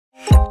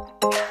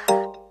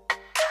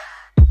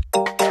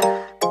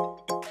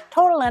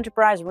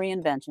enterprise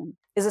reinvention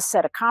is a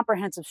set of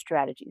comprehensive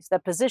strategies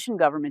that position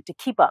government to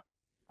keep up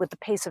with the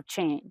pace of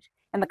change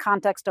in the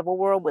context of a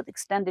world with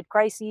extended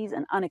crises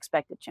and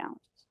unexpected challenges.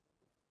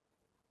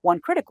 One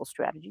critical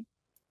strategy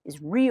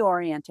is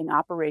reorienting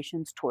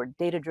operations toward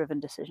data-driven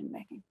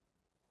decision-making.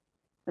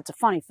 It's a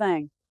funny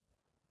thing.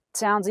 It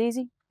sounds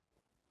easy,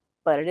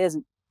 but it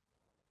isn't.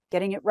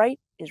 Getting it right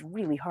is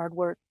really hard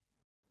work.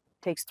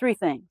 It takes three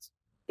things: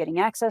 getting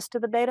access to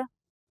the data,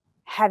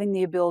 having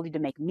the ability to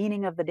make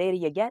meaning of the data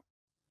you get,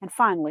 and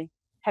finally,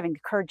 having the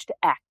courage to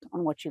act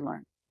on what you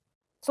learn.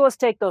 So let's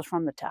take those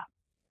from the top.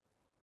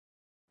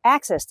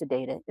 Access to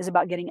data is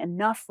about getting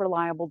enough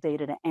reliable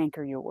data to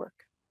anchor your work.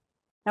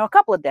 Now, a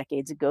couple of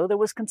decades ago, there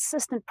was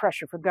consistent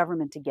pressure for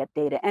government to get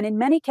data, and in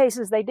many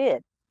cases they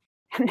did.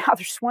 And now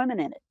they're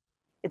swimming in it.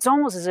 It's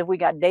almost as if we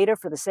got data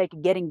for the sake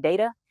of getting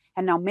data,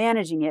 and now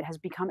managing it has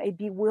become a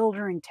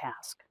bewildering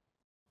task.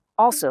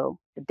 Also,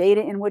 the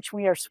data in which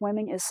we are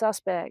swimming is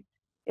suspect.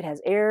 It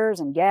has errors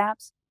and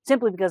gaps,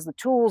 simply because the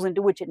tools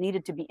into which it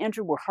needed to be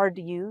entered were hard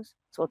to use,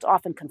 so it's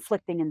often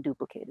conflicting and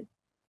duplicated.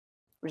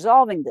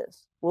 Resolving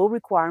this will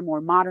require more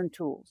modern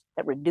tools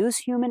that reduce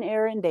human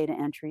error in data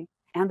entry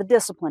and the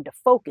discipline to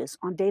focus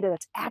on data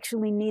that's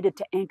actually needed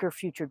to anchor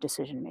future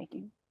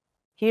decision-making.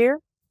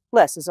 Here,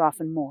 less is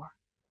often more.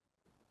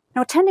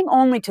 Now, attending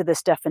only to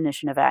this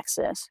definition of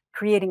access,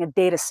 creating a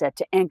data set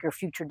to anchor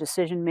future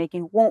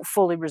decision-making won't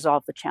fully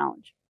resolve the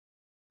challenge.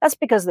 That's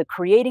because the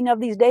creating of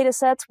these data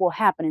sets will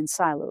happen in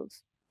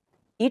silos.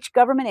 Each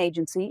government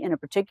agency in a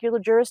particular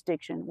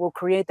jurisdiction will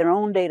create their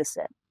own data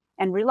set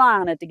and rely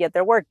on it to get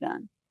their work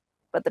done.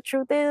 But the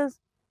truth is,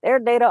 their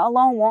data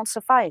alone won't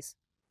suffice.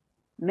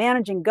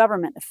 Managing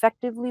government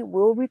effectively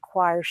will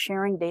require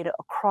sharing data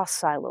across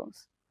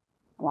silos.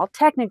 While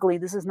technically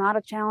this is not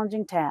a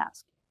challenging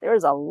task, there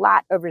is a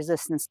lot of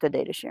resistance to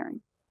data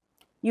sharing,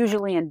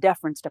 usually in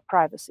deference to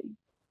privacy.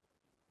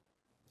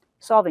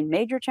 Solving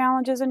major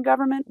challenges in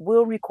government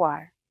will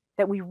require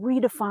that we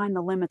redefine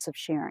the limits of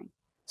sharing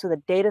so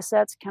that data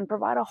sets can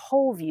provide a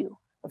whole view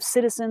of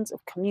citizens,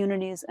 of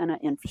communities, and of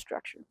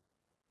infrastructure.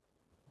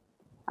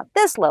 Now,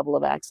 this level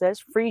of access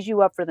frees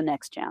you up for the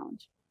next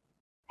challenge: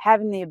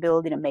 having the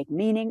ability to make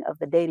meaning of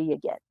the data you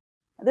get.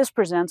 Now, this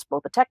presents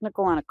both a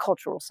technical and a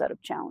cultural set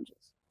of challenges.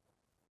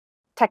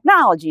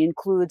 Technology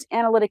includes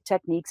analytic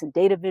techniques and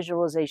data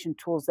visualization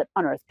tools that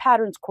unearth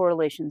patterns,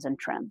 correlations, and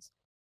trends.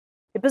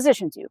 It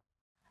positions you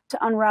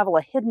to unravel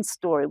a hidden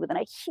story within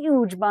a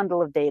huge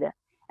bundle of data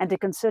and to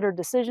consider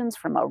decisions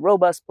from a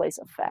robust place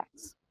of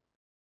facts.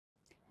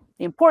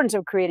 The importance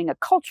of creating a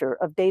culture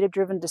of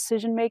data-driven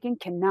decision-making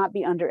cannot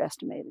be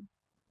underestimated.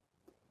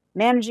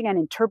 Managing and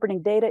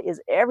interpreting data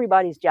is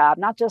everybody's job,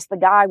 not just the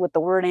guy with the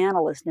word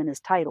analyst in his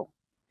title.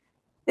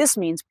 This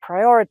means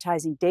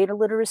prioritizing data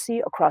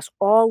literacy across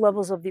all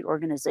levels of the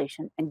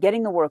organization and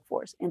getting the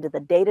workforce into the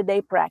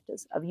day-to-day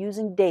practice of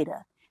using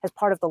data as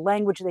part of the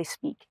language they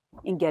speak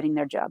in getting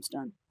their jobs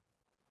done.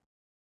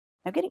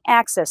 Now, getting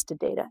access to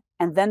data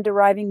and then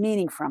deriving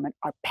meaning from it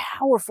are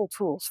powerful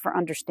tools for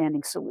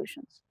understanding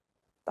solutions.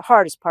 The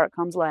hardest part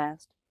comes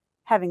last: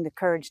 having the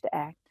courage to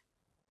act.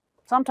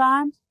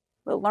 Sometimes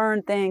we'll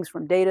learn things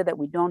from data that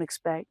we don't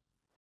expect.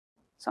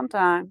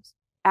 Sometimes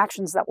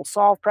actions that will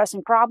solve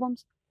pressing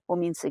problems will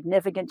mean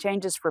significant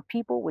changes for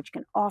people, which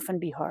can often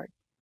be hard.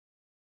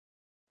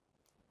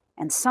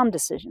 And some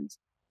decisions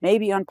may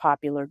be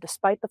unpopular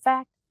despite the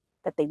fact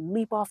that they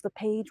leap off the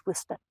page with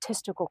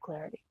statistical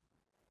clarity.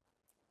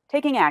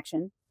 Taking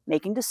action,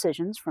 making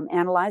decisions from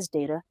analyzed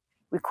data,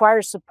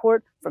 requires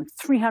support from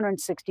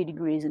 360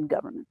 degrees in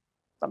government,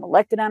 from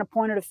elected and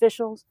appointed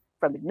officials,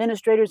 from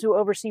administrators who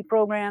oversee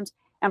programs,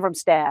 and from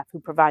staff who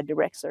provide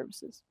direct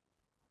services.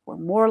 We're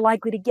more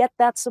likely to get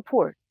that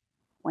support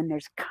when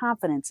there's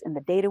confidence in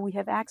the data we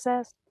have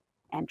accessed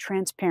and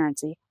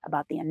transparency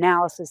about the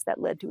analysis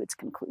that led to its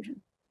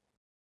conclusion.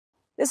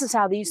 This is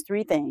how these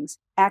three things,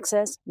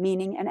 access,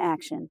 meaning, and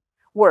action,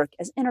 work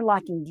as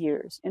interlocking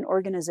gears in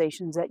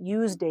organizations that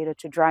use data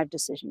to drive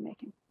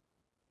decision-making.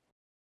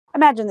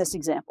 Imagine this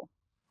example.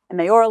 A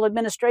mayoral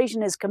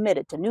administration is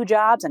committed to new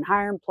jobs and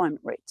higher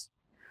employment rates.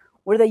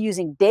 Were they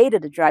using data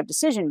to drive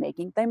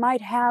decision-making, they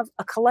might have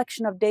a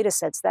collection of data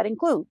sets that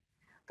include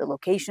the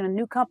location of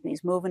new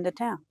companies moving to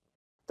town,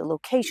 the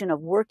location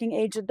of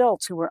working-age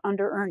adults who are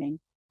under-earning,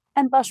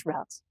 and bus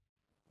routes.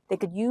 They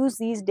could use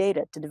these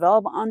data to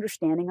develop an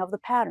understanding of the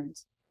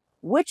patterns.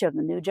 Which of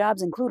the new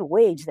jobs include a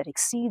wage that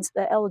exceeds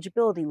the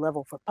eligibility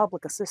level for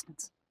public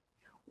assistance?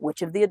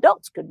 Which of the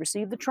adults could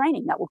receive the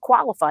training that would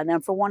qualify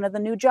them for one of the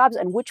new jobs,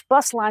 and which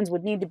bus lines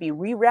would need to be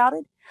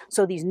rerouted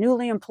so these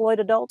newly employed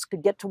adults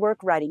could get to work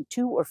riding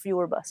 2 or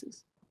fewer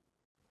buses?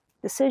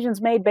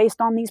 Decisions made based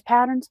on these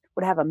patterns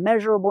would have a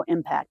measurable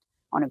impact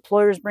on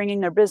employers bringing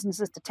their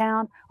businesses to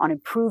town, on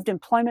improved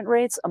employment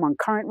rates among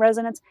current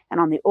residents, and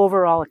on the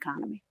overall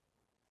economy.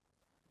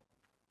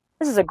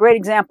 This is a great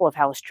example of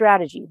how a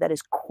strategy that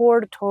is core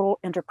to total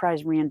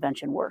enterprise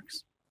reinvention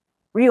works.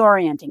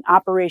 Reorienting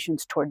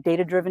operations toward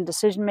data-driven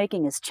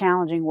decision-making is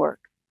challenging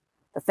work.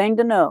 The thing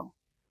to know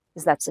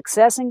is that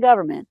success in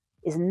government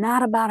is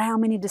not about how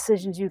many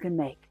decisions you can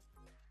make.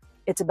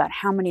 It's about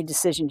how many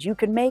decisions you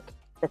can make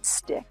that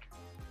stick.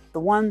 The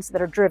ones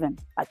that are driven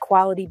by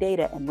quality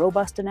data and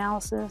robust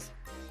analysis,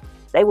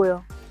 they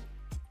will.